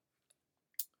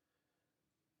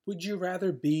Would you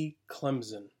rather be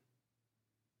Clemson?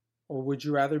 Or would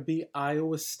you rather be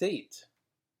Iowa State?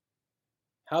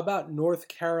 How about North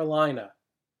Carolina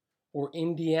or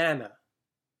Indiana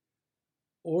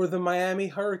or the Miami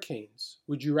Hurricanes?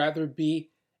 Would you rather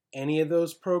be any of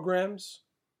those programs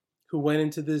who went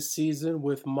into this season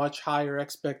with much higher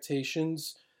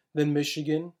expectations than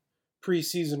Michigan,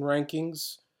 preseason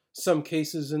rankings, some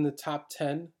cases in the top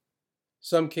 10,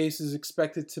 some cases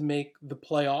expected to make the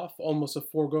playoff, almost a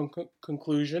foregone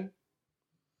conclusion?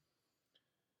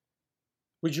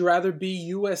 Would you rather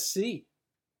be USC,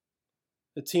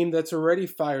 a team that's already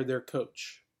fired their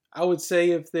coach? I would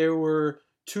say if there were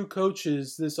two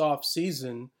coaches this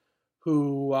offseason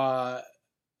who,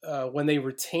 when they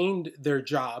retained their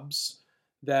jobs,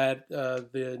 that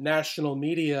the national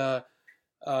media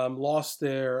lost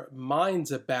their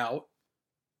minds about,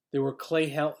 they were Clay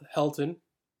Helton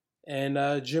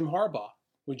and Jim Harbaugh.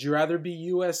 Would you rather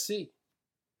be USC?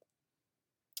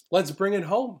 Let's bring it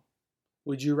home.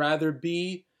 Would you rather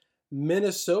be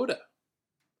Minnesota?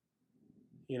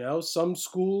 You know, some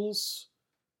schools,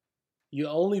 you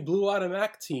only blew out a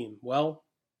MAC team. Well,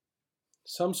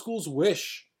 some schools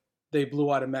wish they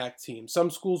blew out a MAC team.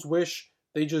 Some schools wish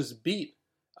they just beat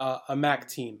a MAC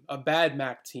team, a bad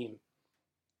MAC team.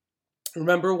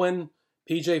 Remember when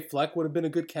PJ Fleck would have been a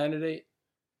good candidate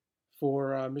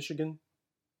for Michigan?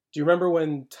 Do you remember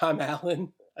when Tom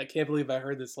Allen, I can't believe I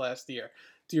heard this last year.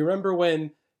 Do you remember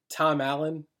when Tom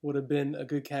Allen would have been a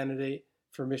good candidate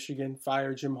for Michigan,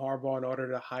 fire Jim Harbaugh in order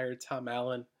to hire Tom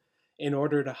Allen, in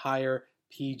order to hire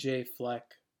PJ Fleck?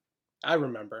 I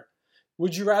remember.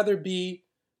 Would you rather be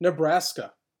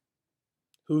Nebraska,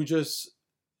 who just,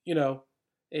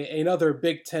 another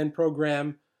Big Ten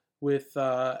program with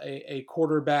a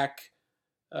quarterback,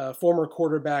 former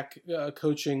quarterback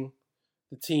coaching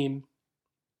the team,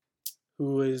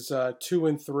 who is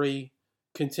 2-3,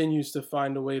 continues to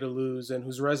find a way to lose, and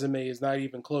whose resume is not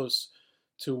even close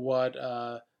to what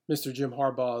Mr. Jim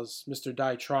Harbaugh's, Mr.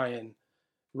 Die Tryan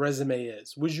resume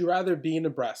is? Would you rather be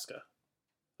Nebraska?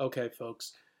 Okay,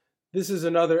 folks. This is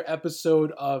another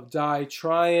episode of Die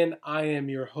Tryan. I am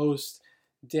your host,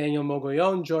 Daniel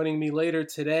Mogollon. Joining me later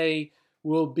today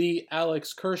will be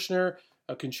Alex Kirshner,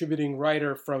 a contributing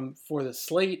writer for the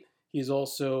Slate. He's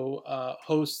also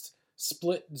host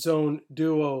Split Zone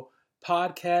Duo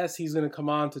podcast. He's going to come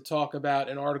on to talk about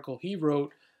an article he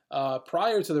wrote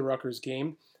prior to the Rutgers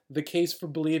game, The Case for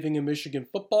Believing in Michigan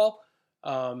Football.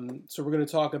 So we're going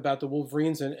to talk about the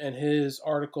Wolverines and his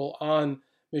article on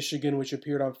Michigan, which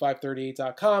appeared on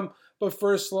 538.com. But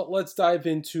first, let's dive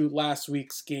into last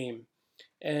week's game.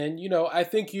 And, I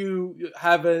think you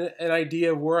have an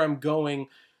idea of where I'm going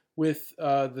with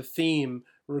the theme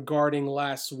regarding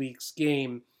last week's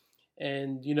game.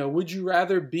 And, would you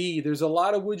rather be, there's a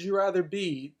lot of would you rather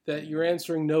be that you're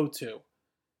answering no to.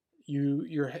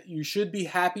 You should be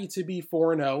happy to be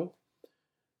 4-0.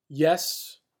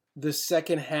 Yes, the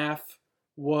second half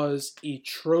was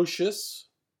atrocious.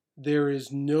 There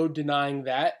is no denying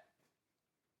that.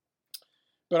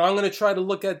 But I'm going to try to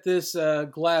look at this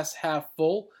glass half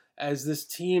full, as this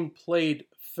team played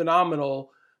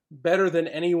phenomenal, better than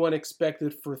anyone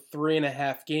expected for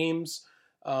 3.5 games.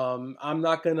 I'm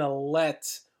not going to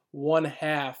let one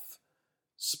half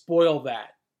spoil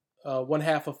that. One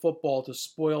half of football to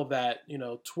spoil that,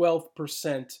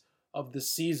 12% of the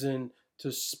season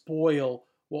to spoil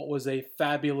what was a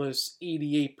fabulous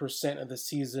 88% of the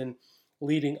season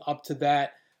leading up to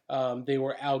that. They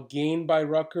were outgained by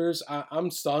Rutgers. I'm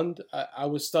stunned. I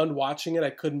was stunned watching it. I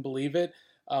couldn't believe it.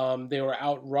 They were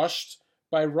outrushed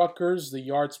by Rutgers. The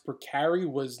yards per carry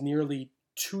was nearly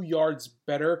 2 yards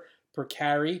better per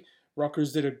carry.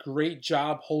 Rutgers did a great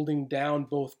job holding down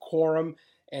both Corum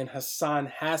and Hassan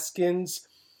Haskins.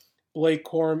 Blake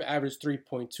Corum averaged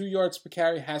 3.2 yards per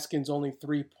carry. Haskins only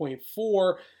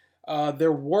 3.4.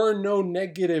 There were no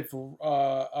negative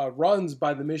runs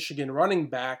by the Michigan running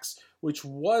backs, which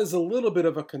was a little bit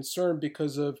of a concern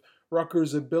because of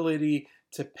Rutgers' ability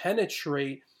to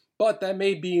penetrate. But that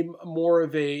may be more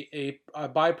of a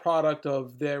byproduct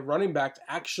of their running backs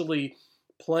actually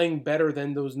playing better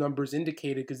than those numbers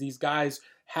indicated, because these guys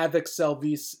have excelled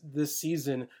this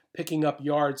season, picking up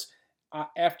yards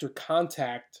after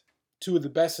contact, two of the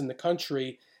best in the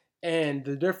country. And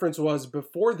the difference was,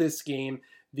 before this game,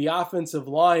 the offensive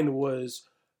line was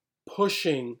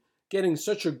pushing, getting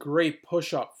such a great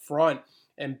push up front,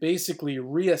 and basically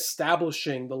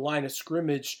reestablishing the line of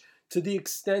scrimmage to the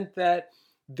extent that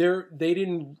they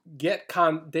didn't get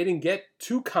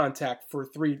to contact for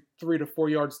three to 4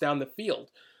 yards down the field.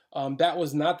 That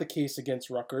was not the case against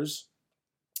Rutgers.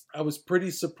 I was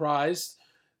pretty surprised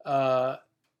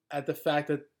at the fact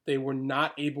that they were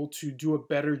not able to do a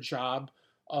better job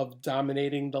of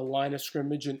dominating the line of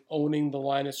scrimmage and owning the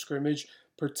line of scrimmage,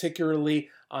 particularly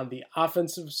on the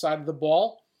offensive side of the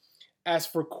ball. As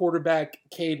for quarterback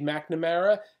Cade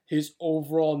McNamara, his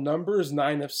overall numbers,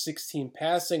 9 of 16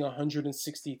 passing,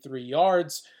 163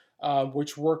 yards,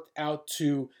 which worked out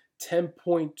to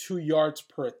 10.2 yards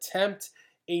per attempt,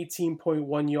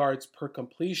 18.1 yards per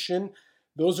completion.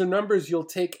 Those are numbers you'll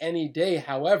take any day.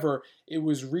 However, it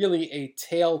was really a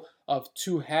tale of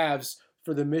two halves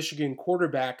for the Michigan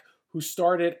quarterback, who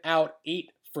started out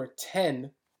 8 for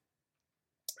 10,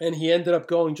 and he ended up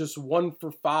going just 1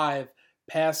 for 5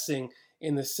 passing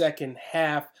in the second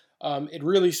half. It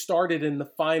really started in the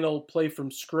final play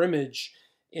from scrimmage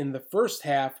in the first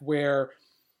half, where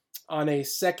on a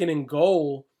 2nd and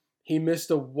goal, he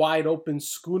missed a wide open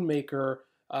Schoonmaker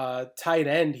tight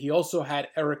end. He also had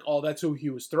Erick All. That's who he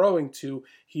was throwing to.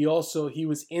 He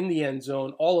was in the end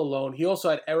zone all alone. He also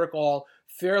had Erick All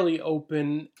fairly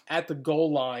open at the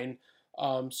goal line.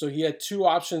 So he had two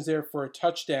options there for a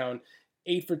touchdown.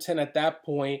 8 for 10 at that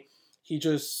point. He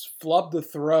just flubbed the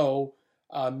throw,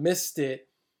 missed it.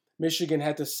 Michigan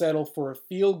had to settle for a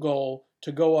field goal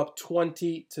to go up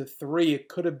 20-3. It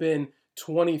could have been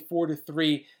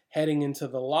 24-3 heading into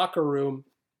the locker room.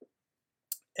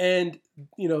 And,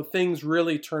 things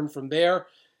really turned from there.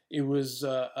 It was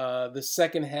the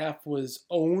second half was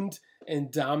owned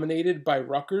and dominated by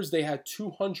Rutgers. They had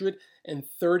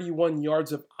 231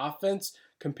 yards of offense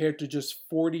compared to just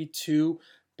 42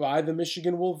 by the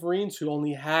Michigan Wolverines, who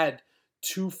only had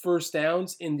 2 first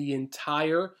downs in the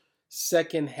entire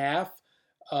second half.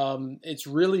 It's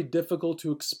really difficult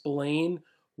to explain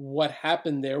what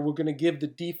happened there. We're going to give the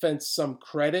defense some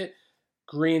credit.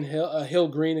 Hill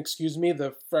Green,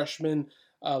 the freshman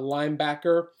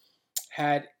linebacker,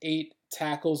 had 8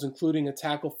 tackles, including a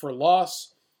tackle for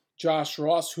loss. Josh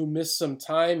Ross, who missed some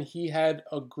time, he had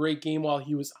a great game while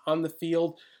he was on the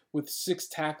field with 6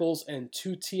 tackles and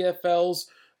 2 TFLs.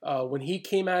 When he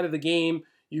came out of the game,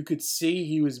 you could see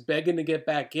he was begging to get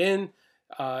back in.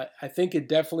 I think it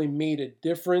definitely made a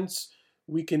difference.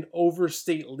 We can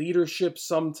overstate leadership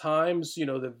sometimes,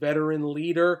 the veteran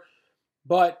leader,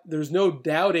 but there's no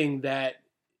doubting that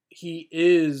he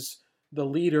is the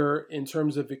leader in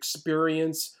terms of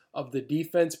experience of the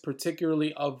defense,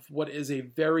 particularly of what is a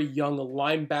very young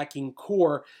linebacking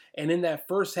core. And in that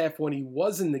first half, when he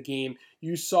was in the game,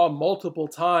 you saw multiple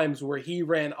times where he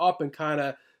ran up and kind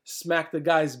of smacked the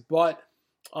guy's butt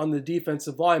on the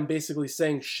defensive line, basically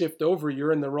saying, shift over,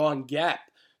 you're in the wrong gap.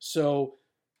 So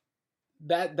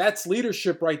that's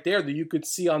leadership right there that you could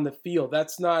see on the field.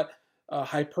 That's not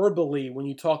hyperbole when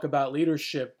you talk about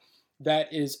leadership.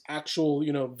 That is actual,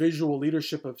 visual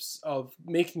leadership of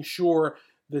making sure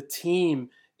the team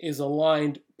is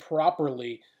aligned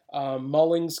properly.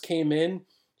 Mullings came in.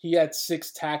 He had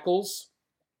 6 tackles,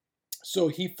 so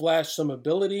he flashed some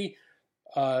ability.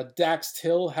 Dax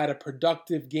Till had a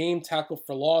productive game, tackle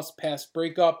for loss, pass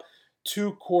breakup,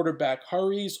 2 quarterback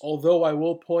hurries, although I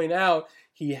will point out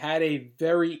he had a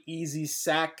very easy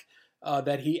sack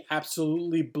that he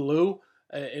absolutely blew.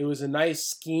 It was a nice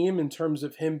scheme in terms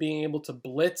of him being able to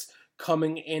blitz,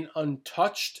 coming in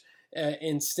untouched.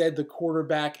 Instead, the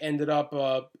quarterback ended up,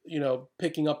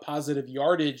 picking up positive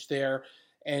yardage there,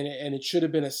 and it should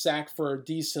have been a sack for a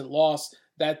decent loss.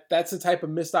 That's the type of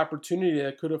missed opportunity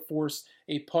that could have forced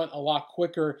a punt a lot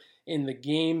quicker in the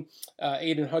game.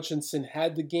 Aiden Hutchinson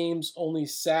had the game's only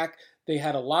sack. They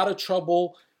had a lot of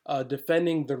trouble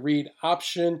defending the read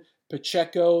option.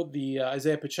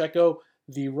 Isaiah Pacheco,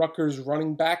 the Rutgers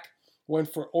running back,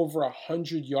 went for over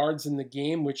 100 yards in the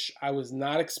game, which I was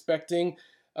not expecting.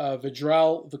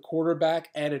 Vidrell, the quarterback,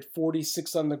 added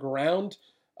 46 on the ground.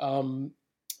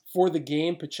 For the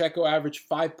game, Pacheco averaged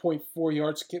 5.4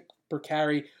 yards per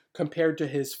carry compared to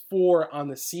his 4 on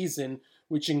the season,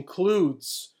 which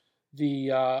includes the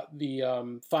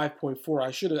 5.4.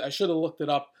 I should have looked it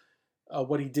up,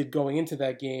 what he did going into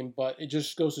that game, but it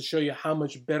just goes to show you how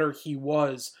much better he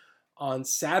was on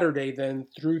Saturday than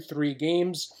through 3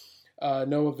 games.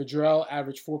 Noah Vidrell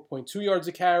averaged 4.2 yards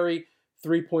a carry,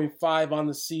 3.5 on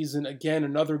the season. Again,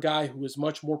 another guy who was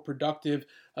much more productive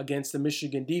against the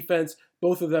Michigan defense.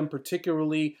 Both of them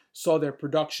particularly saw their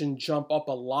production jump up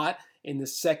a lot in the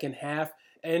second half.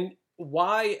 And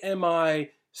why am I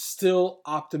still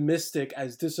optimistic,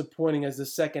 as disappointing as the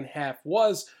second half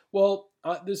was? Well,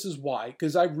 this is why.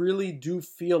 Because I really do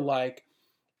feel like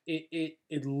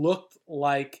it looked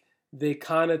like they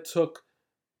kind of took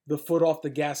the foot off the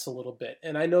gas a little bit.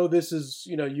 And I know this is,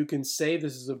 you can say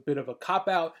this is a bit of a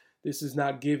cop-out. This is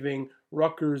not giving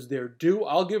Rutgers their due.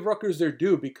 I'll give Rutgers their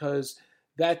due because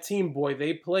that team, boy,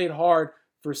 they played hard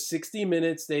for 60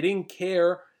 minutes. They didn't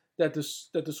care that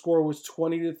the score was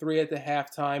 20-3 at the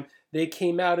halftime. They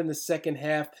came out in the second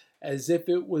half as if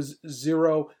it was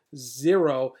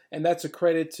 0-0, and that's a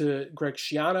credit to Greg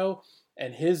Schiano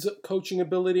and his coaching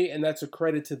ability, and that's a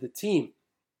credit to the team.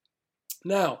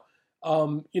 Now,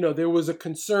 there was a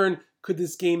concern: could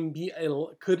this game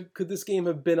could this game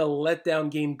have been a letdown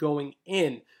game going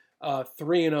in?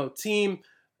 3-0 team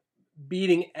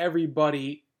beating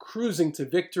everybody, cruising to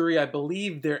victory. I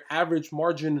believe their average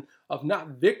margin of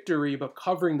not victory but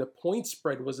covering the point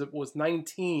spread was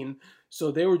 19.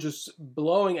 So they were just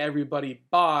blowing everybody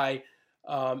by,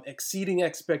 exceeding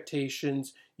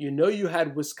expectations. You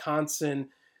had Wisconsin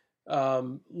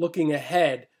looking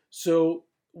ahead. So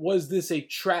was this a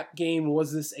trap game?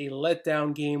 Was this a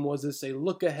letdown game? Was this a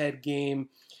look-ahead game?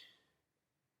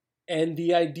 And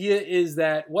the idea is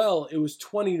that, well, it was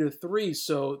 20-3,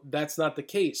 so that's not the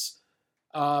case.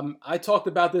 I talked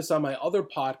about this on my other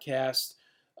podcast,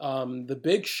 The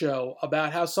Big Show,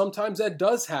 about how sometimes that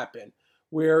does happen,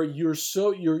 where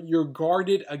you're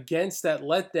guarded against that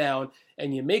letdown,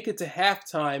 and you make it to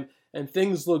halftime, and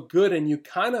things look good, and you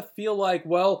kind of feel like,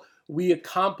 well, we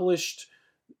accomplished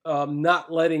not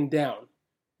letting down.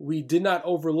 We did not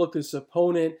overlook this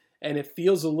opponent, and it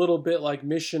feels a little bit like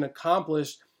mission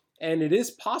accomplished. And it is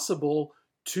possible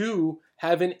to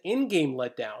have an in-game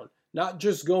letdown, not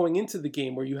just going into the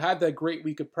game where you have that great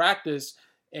week of practice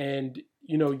and,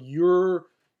 you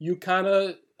kind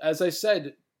of, as I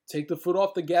said, take the foot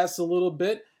off the gas a little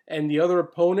bit, and the other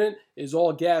opponent is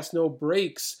all gas, no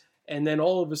brakes. And then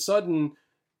all of a sudden,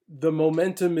 the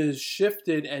momentum is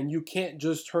shifted and you can't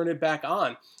just turn it back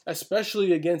on,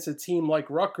 especially against a team like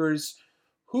Rutgers,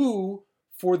 who,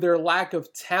 for their lack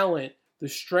of talent, the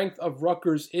strength of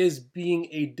Rutgers is being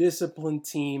a disciplined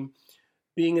team,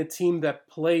 being a team that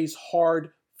plays hard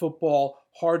football,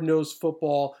 hard-nosed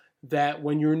football, that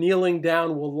when you're kneeling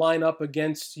down will line up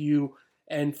against you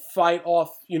and fight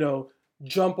off,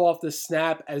 jump off the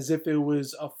snap as if it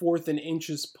was a 4th and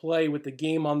inches play with the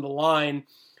game on the line,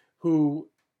 who,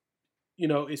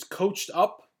 is coached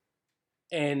up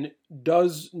and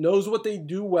knows what they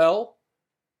do well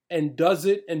and does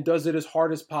it as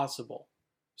hard as possible.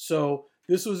 So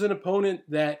this was an opponent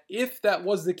that, if that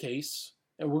was the case,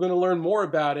 and we're going to learn more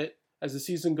about it as the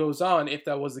season goes on, if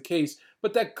that was the case,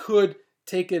 but that could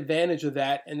take advantage of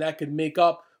that, and that could make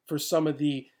up for some of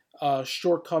the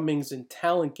shortcomings and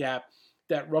talent gap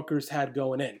that Rutgers had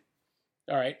going in.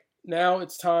 All right, now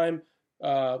it's time.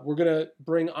 We're going to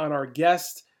bring on our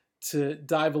guest to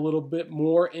dive a little bit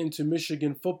more into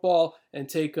Michigan football and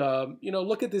take a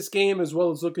look at this game as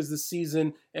well as look at the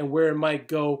season and where it might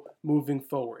go moving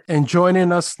forward. And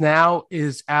joining us now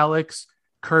is Alex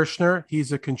Kirshner.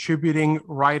 He's a contributing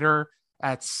writer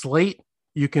at Slate.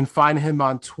 You can find him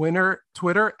on Twitter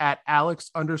at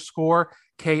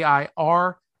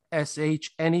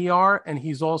Alex_KIRSHNER, and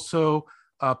he's also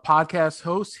a podcast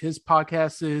host. His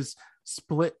podcast is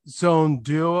Split Zone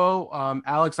Duo.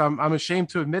 Alex, I'm ashamed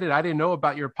to admit it, I didn't know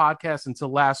about your podcast until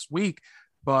last week,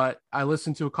 but I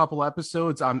listened to a couple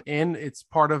episodes. I'm in. It's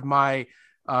part of my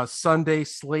Sunday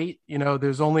slate.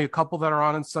 There's only a couple that are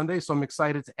on Sunday, so I'm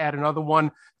excited to add another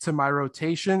one to my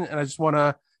rotation. And I just want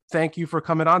to thank you for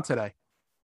coming on today.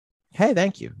 Hey,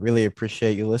 thank you. Really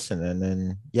appreciate you listening.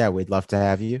 And yeah, we'd love to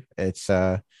have you. It's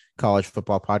a college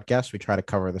football podcast. We try to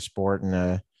cover the sport in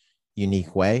a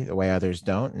unique way, the way others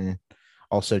don't, and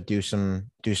also do some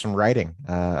writing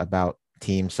about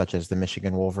teams such as the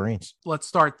Michigan Wolverines. Let's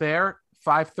start there.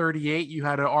 538, you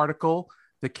had an article,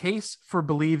 The Case for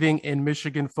Believing in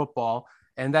Michigan Football,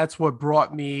 and that's what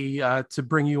brought me to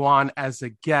bring you on as a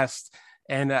guest.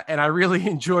 And I really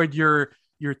enjoyed your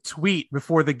tweet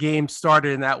before the game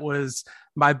started, and that was,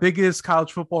 my biggest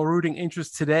college football rooting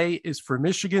interest today is for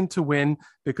Michigan to win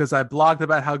because I blogged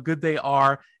about how good they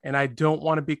are, and I don't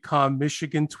want to become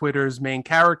Michigan Twitter's main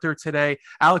character today.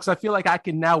 Alex, I feel like I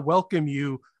can now welcome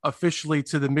you officially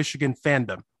to the Michigan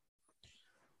fandom.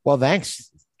 Well,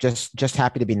 thanks. Just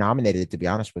happy to be nominated, to be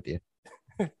honest with you.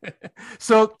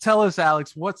 So tell us,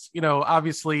 Alex,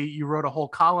 obviously you wrote a whole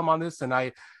column on this, and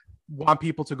I want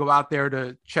people to go out there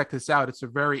to check this out. It's a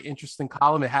very interesting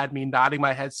column. It had me nodding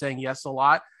my head saying yes a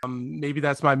lot. Maybe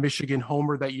that's my Michigan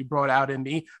homer that you brought out in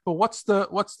me. But what's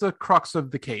the crux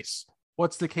of the case?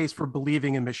 What's the case for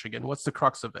believing in Michigan? What's the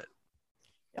crux of it?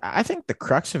 I think the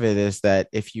crux of it is that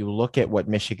if you look at what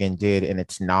Michigan did in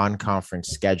its non-conference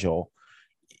schedule,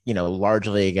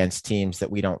 largely against teams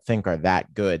that we don't think are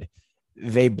that good,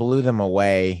 they blew them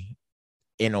away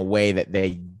in a way that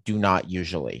they do not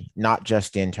usually, not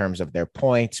just in terms of their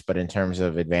points, but in terms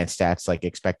of advanced stats like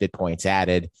expected points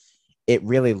added. It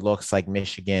really looks like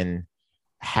Michigan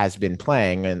has been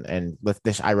playing, and with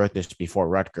this, I wrote this before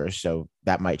Rutgers, so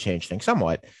that might change things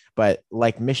somewhat. But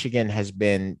like Michigan has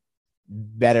been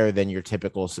better than your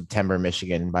typical September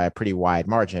Michigan by a pretty wide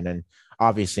margin. And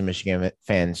obviously, Michigan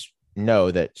fans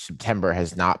know that September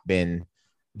has not been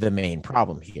the main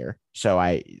problem here. So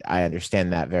I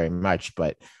understand that very much.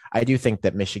 But I do think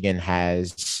that Michigan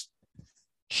has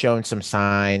shown some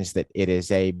signs that it is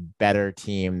a better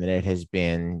team than it has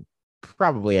been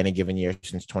probably any given year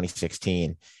since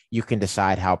 2016. You can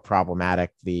decide how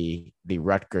problematic the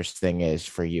Rutgers thing is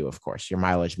for you. Of course, your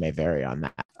mileage may vary on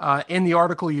that. In the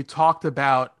article, you talked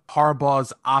about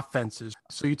Harbaugh's offenses.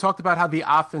 So you talked about how the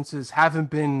offenses have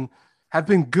been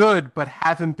good, but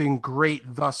haven't been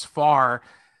great thus far.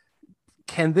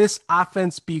 Can this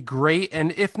offense be great?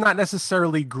 And if not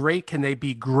necessarily great, can they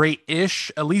be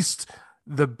great-ish? At least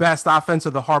the best offense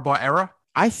of the Harbaugh era?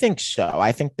 I think so.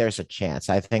 I think there's a chance.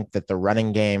 I think that the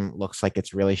running game looks like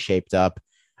it's really shaped up.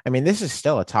 I mean, this is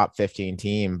still a top 15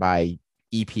 team by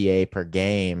EPA per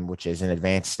game, which is an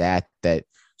advanced stat that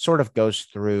sort of goes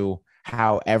through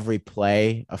how every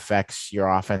play affects your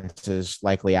offense's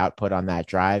likely output on that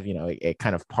drive. It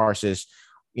kind of parses,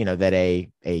 that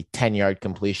a 10-yard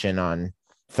completion on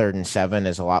 3rd and 7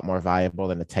 is a lot more valuable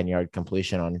than a 10-yard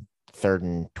completion on 3rd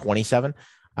and 27.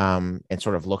 And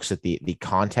sort of looks at the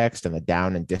context and the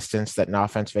down and distance that an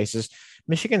offense faces.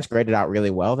 Michigan's graded out really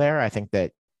well there. I think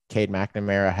that Cade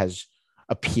McNamara has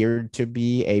appeared to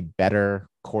be a better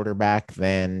quarterback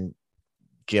than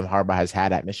Jim Harbaugh has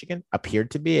had at Michigan,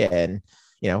 appeared to be. And,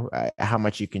 how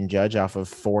much you can judge off of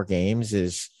 4 games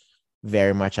is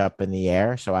very much up in the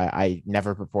air. So I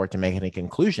never purport to make any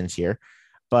conclusions here.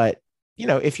 But,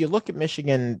 if you look at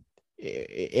Michigan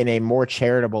in a more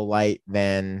charitable light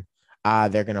than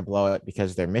they're going to blow it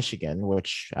because they're Michigan,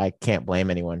 which I can't blame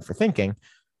anyone for thinking.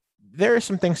 There are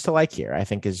some things to like here, I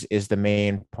think is the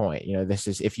main point. This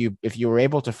is if you were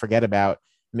able to forget about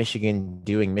Michigan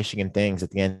doing Michigan things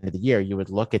at the end of the year, you would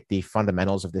look at the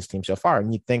fundamentals of this team so far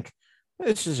and you'd think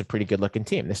this is a pretty good looking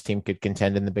team. This team could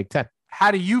contend in the Big Ten.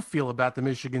 How do you feel about the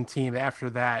Michigan team after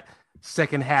that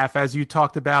second half? As you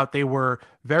talked about, they were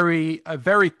a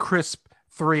very crisp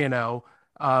 3-0.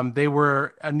 They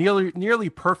were nearly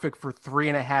perfect for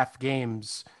 3.5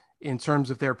 games in terms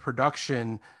of their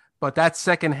production, but that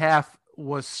second half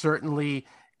was certainly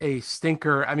a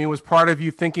stinker. I mean, was part of you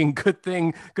thinking, good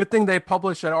thing they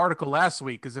published that article last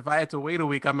week? Because if I had to wait a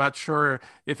week, I'm not sure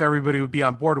if everybody would be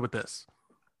on board with this.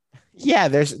 Yeah,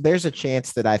 there's a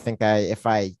chance that I think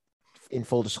in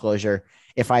full disclosure,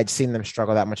 if I'd seen them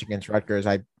struggle that much against Rutgers,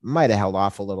 I might have held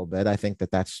off a little bit. I think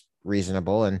that that's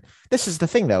reasonable. And this is the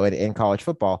thing, though, in college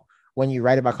football. When you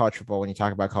write about college football, when you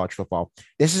talk about college football,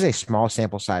 this is a small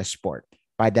sample size sport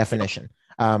by definition.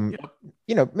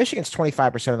 Michigan's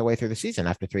 25% of the way through the season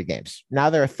after 3 games. Now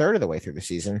they're a third of the way through the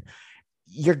season.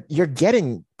 You're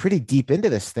getting pretty deep into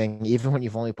this thing, even when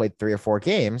you've only played 3 or 4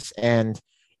 games. And,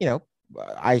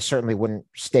 I certainly wouldn't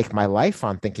stake my life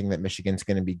on thinking that Michigan's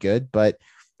going to be good, but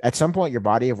at some point, your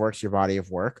body of work's your body of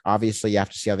work. Obviously, you have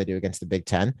to see how they do against the Big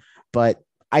Ten, but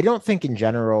I don't think in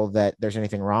general that there's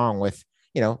anything wrong with,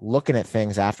 looking at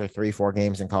things after 3-4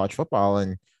 games in college football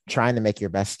and trying to make your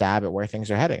best stab at where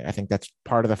things are heading. I think that's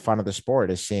part of the fun of the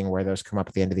sport, is seeing where those come up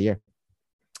at the end of the year.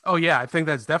 Oh yeah, I think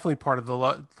that's definitely part of the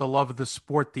love of the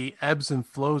sport. The ebbs and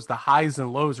flows, the highs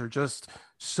and lows are just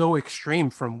so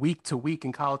extreme from week to week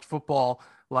in college football,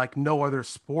 like no other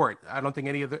sport. I don't think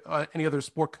any other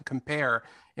sport can compare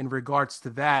in regards to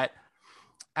that.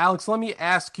 Alex, let me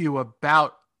ask you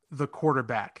about the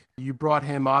quarterback. You brought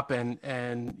him up, and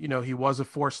he was a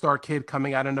 4-star kid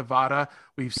coming out of Nevada.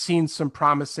 We've seen some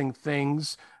promising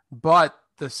things, but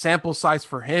the sample size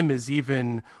for him is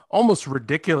even almost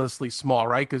ridiculously small,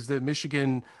 right? Because the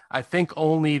Michigan, I think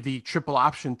only the triple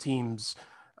option teams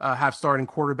have starting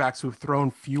quarterbacks who've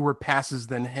thrown fewer passes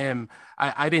than him.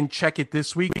 I didn't check it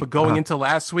this week, but going into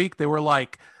last week, they were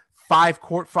like five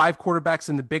quarterbacks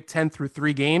in the Big Ten through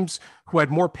 3 games who had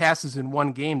more passes in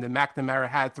one game than McNamara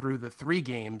had through the 3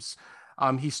 games.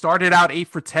 He started out 8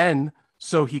 for 10,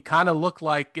 so he kind of looked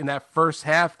like in that first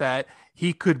half that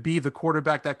he could be the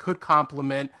quarterback that could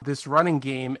complement this running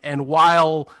game. And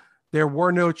while there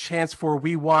were no chants for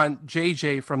 "We want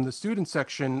JJ" from the student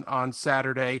section on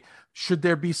Saturday, should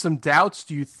there be some doubts?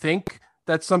 Do you think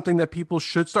that's something that people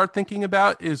should start thinking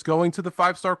about, is going to the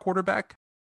 5-star quarterback?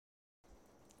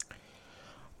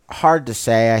 Hard to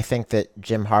say. I think that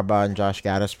Jim Harbaugh and Josh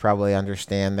Gattis probably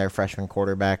understand their freshman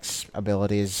quarterback's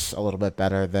abilities a little bit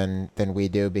better than we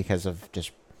do, because of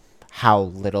just how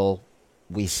little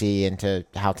we see into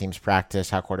how teams practice,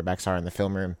 how quarterbacks are in the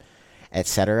film room,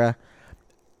 etc.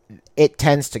 It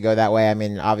tends to go that way. I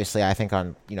mean, obviously, I think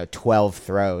on 12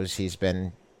 throws, he's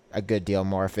been a good deal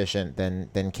more efficient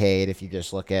than Cade. If you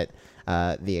just look at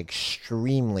the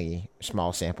extremely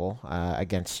small sample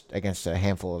against a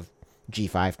handful of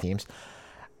G5 teams,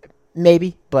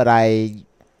 maybe. But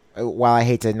while I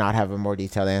hate to not have a more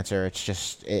detailed answer,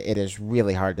 it is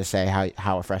really hard to say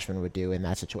how a freshman would do in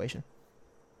that situation.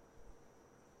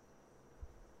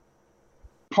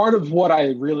 Part of what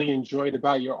I really enjoyed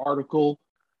about your article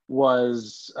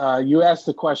was you asked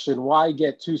the question, why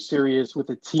get too serious with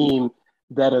a team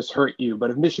that has hurt you?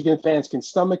 But if Michigan fans can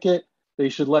stomach it, they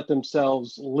should let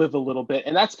themselves live a little bit.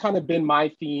 And that's kind of been my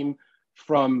theme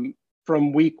from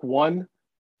week one.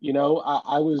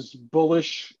 I was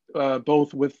bullish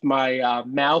both with my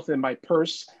mouth and my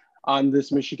purse on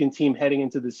this Michigan team heading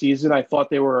into the season. I thought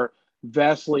they were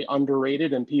vastly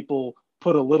underrated, and people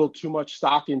put a little too much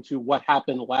stock into what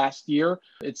happened last year.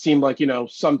 It seemed like,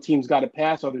 some teams got a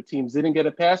pass, other teams didn't get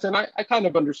a pass. And I kind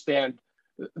of understand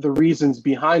the reasons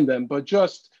behind them. But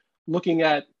just looking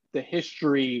at the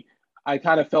history, I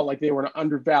kind of felt like they were an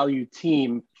undervalued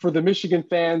team. For the Michigan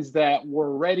fans that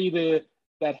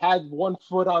had one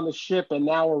foot on the ship and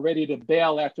now are ready to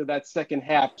bail after that second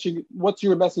half, what's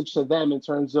your message to them in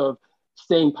terms of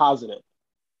staying positive?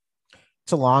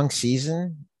 It's a long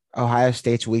season. Ohio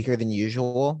State's weaker than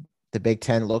usual. The Big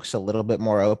Ten looks a little bit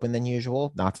more open than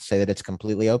usual. Not to say that it's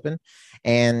completely open.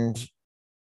 And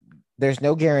there's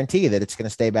no guarantee that it's going to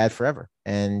stay bad forever.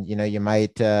 And, you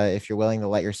might, if you're willing to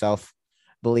let yourself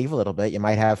believe a little bit, you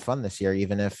might have fun this year,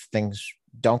 even if things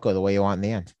don't go the way you want in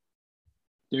the end.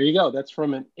 There you go. That's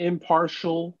from an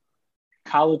impartial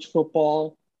college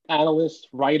football analyst,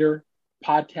 writer,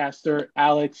 podcaster.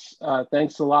 Alex,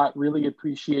 thanks a lot. Really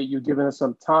appreciate you giving us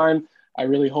some time. I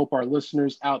really hope our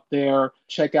listeners out there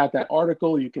check out that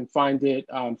article. You can find it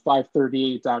on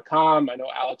 538.com. I know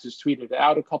Alex has tweeted it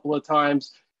out a couple of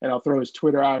times, and I'll throw his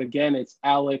Twitter out again. It's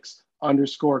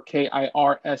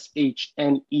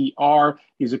Alex_KIRSHNER.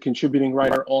 He's a contributing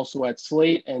writer also at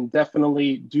Slate, and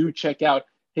definitely do check out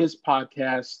his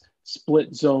podcast,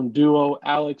 Split Zone Duo.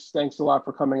 Alex, thanks a lot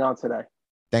for coming on today.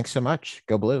 Thanks so much.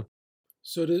 Go Blue.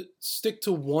 So to stick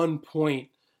to one point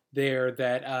there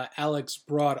that Alex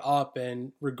brought up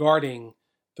and regarding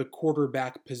the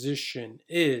quarterback position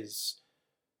is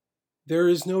there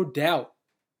is no doubt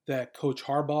that Coach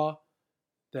Harbaugh,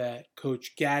 that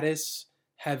Coach Gaddis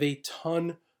have a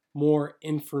ton more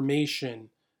information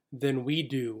than we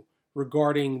do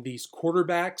regarding these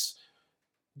quarterbacks.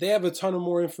 They have a ton of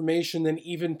more information than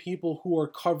even people who are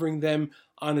covering them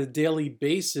on a daily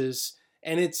basis.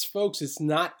 And it's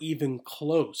not even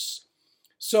close.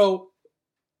 So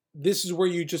this is where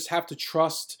you just have to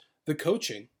trust the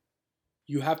coaching.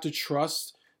 You have to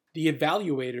trust the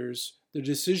evaluators, the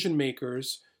decision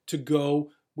makers to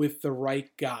go with the right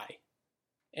guy.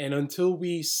 And until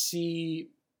we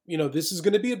see, this is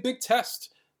going to be a big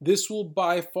test. This will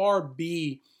by far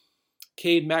be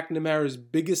Cade McNamara's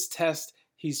biggest test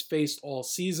he's faced all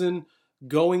season.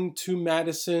 Going to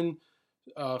Madison,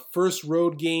 first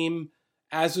road game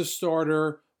as a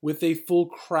starter with a full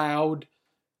crowd.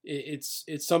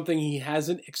 It's something he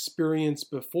hasn't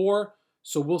experienced before,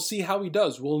 so we'll see how he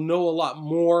does. We'll know a lot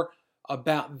more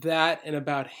about that and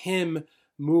about him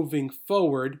moving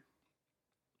forward.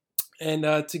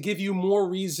 And to give you more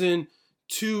reason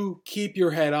to keep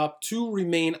your head up, to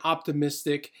remain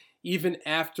optimistic, even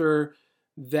after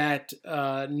that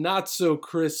not so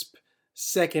crisp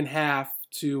second half,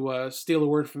 to steal a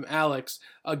word from Alex,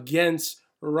 against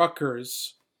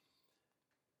Rutgers.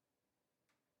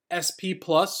 SP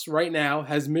Plus right now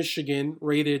has Michigan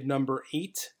rated number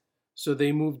 8. So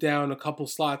they moved down a couple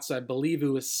slots. I believe it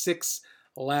was 6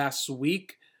 last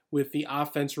week, with the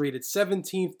offense rated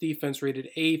 17th, defense rated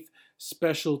 8th,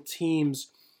 special teams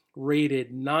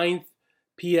rated 9th.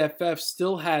 PFF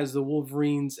still has the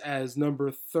Wolverines as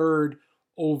number 3rd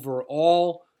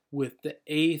overall, with the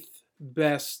 8th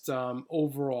best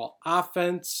overall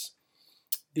offense,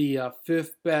 the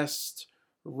 5th best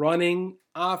running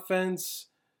offense.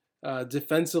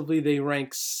 Defensively, they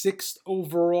rank 6th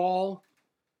overall,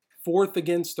 4th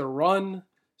against the run,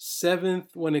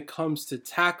 7th when it comes to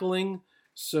tackling.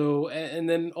 So, and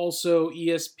then also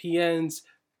ESPN's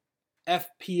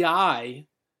FPI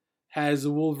has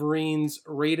the Wolverines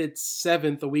rated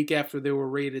 7th a week after they were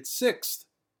rated 6th,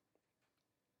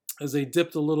 as they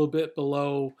dipped a little bit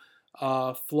below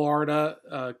Florida.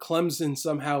 Clemson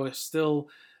somehow is still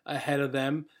ahead of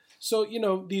them. So,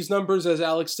 these numbers, as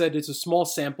Alex said, it's a small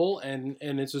sample, and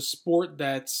it's a sport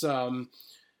that's,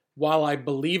 while I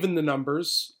believe in the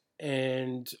numbers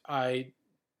and I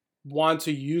want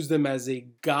to use them as a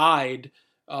guide,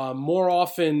 more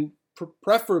often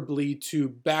preferably to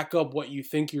back up what you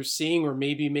think you're seeing, or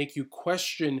maybe make you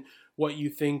question what you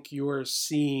think you're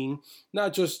seeing,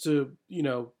 not just to,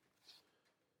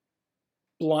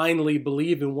 blindly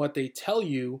believe in what they tell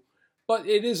you. But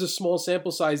it is a small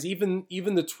sample size. Even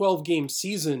the 12-game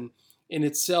season in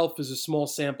itself is a small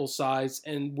sample size,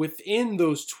 and within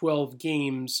those 12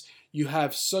 games, you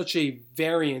have such a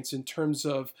variance in terms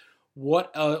of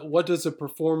what does a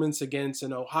performance against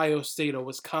an Ohio State or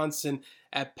Wisconsin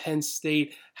at Penn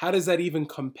State, how does that even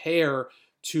compare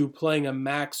to playing a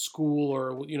MAC school,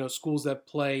 or schools that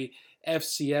play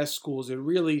FCS schools? It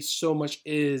really so much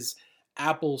is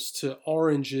apples to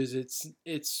oranges.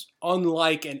 It's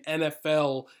unlike an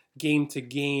NFL game to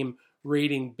game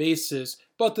rating basis,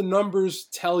 but the numbers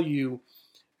tell you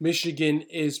Michigan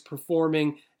is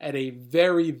performing at a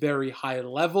very, very high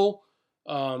level.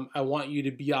 I want you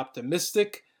to be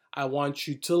optimistic. I want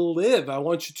you to live. I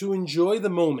want you to enjoy the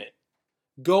moment.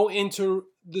 Go into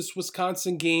this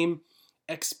Wisconsin game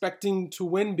expecting to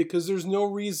win, because there's no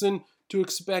reason to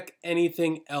expect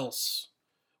anything else.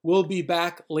 We'll be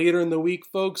back later in the week,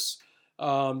 folks,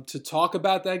 to talk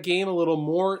about that game a little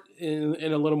more in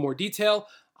a little more detail.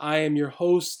 I am your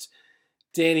host,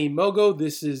 Danny Mogo.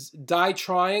 This is Die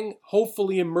Trying,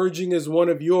 hopefully emerging as one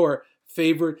of your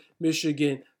favorite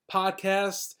Michigan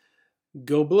podcasts.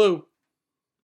 Go Blue.